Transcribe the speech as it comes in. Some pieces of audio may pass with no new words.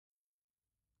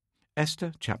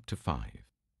Esther chapter 5.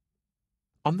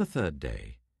 On the third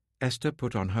day, Esther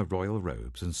put on her royal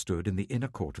robes and stood in the inner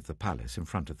court of the palace in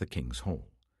front of the king's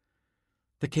hall.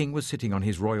 The king was sitting on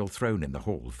his royal throne in the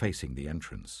hall facing the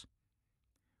entrance.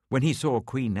 When he saw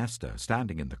Queen Esther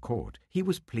standing in the court, he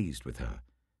was pleased with her,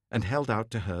 and held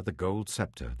out to her the gold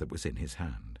scepter that was in his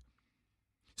hand.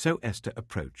 So Esther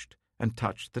approached and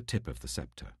touched the tip of the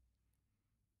scepter.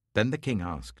 Then the king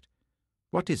asked,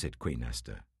 "What is it, Queen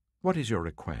Esther? What is your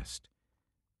request?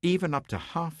 Even up to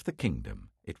half the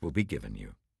kingdom it will be given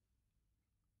you."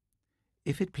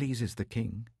 "If it pleases the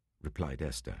king," replied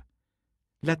Esther,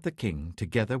 "let the king,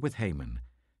 together with Haman,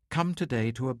 come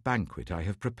today to a banquet I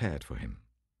have prepared for him."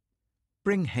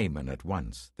 "Bring Haman at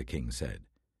once," the king said,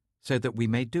 "so that we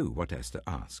may do what Esther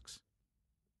asks."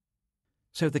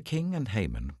 So the king and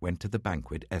Haman went to the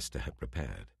banquet Esther had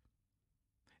prepared.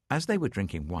 As they were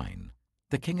drinking wine,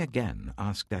 the king again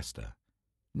asked Esther,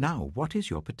 "Now what is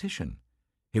your petition?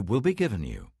 It will be given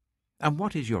you. And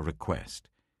what is your request?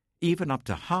 Even up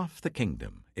to half the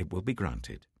kingdom it will be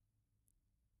granted."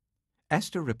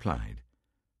 Esther replied,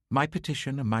 "My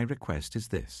petition and my request is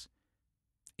this.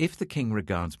 If the king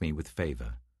regards me with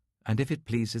favor, and if it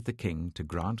pleases the king to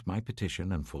grant my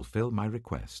petition and fulfill my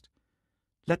request,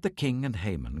 let the king and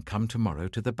Haman come tomorrow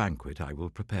to the banquet I will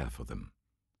prepare for them.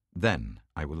 Then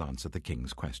I will answer the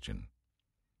king's question."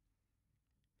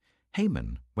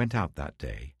 Haman went out that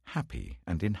day happy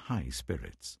and in high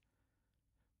spirits.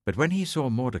 But when he saw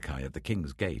Mordecai at the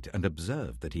king's gate and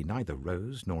observed that he neither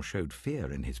rose nor showed fear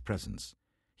in his presence,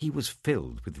 he was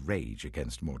filled with rage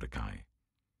against Mordecai.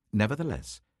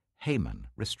 Nevertheless, Haman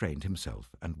restrained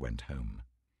himself and went home.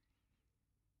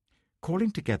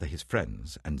 Calling together his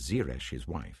friends and Zeresh his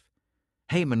wife,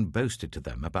 Haman boasted to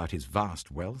them about his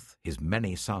vast wealth, his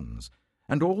many sons,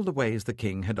 and all the ways the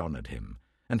king had honored him,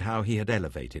 and how he had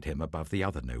elevated him above the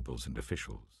other nobles and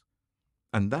officials.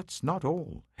 "And that's not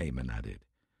all," Haman added.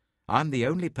 "I'm the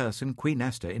only person Queen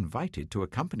Esther invited to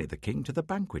accompany the king to the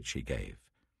banquet she gave.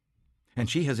 And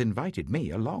she has invited me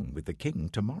along with the king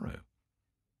tomorrow.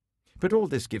 But all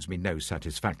this gives me no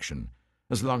satisfaction,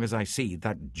 as long as I see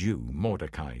that Jew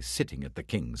Mordecai sitting at the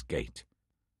king's gate."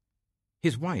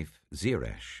 His wife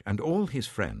Zeresh and all his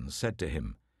friends said to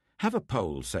him, "Have a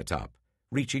pole set up,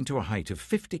 reaching to a height of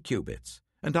 50 cubits,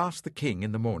 and ask the king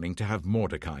in the morning to have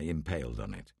Mordecai impaled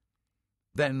on it.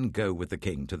 Then go with the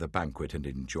king to the banquet and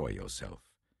enjoy yourself."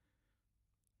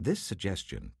 This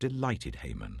suggestion delighted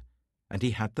Haman, and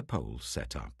he had the pole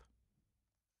set up.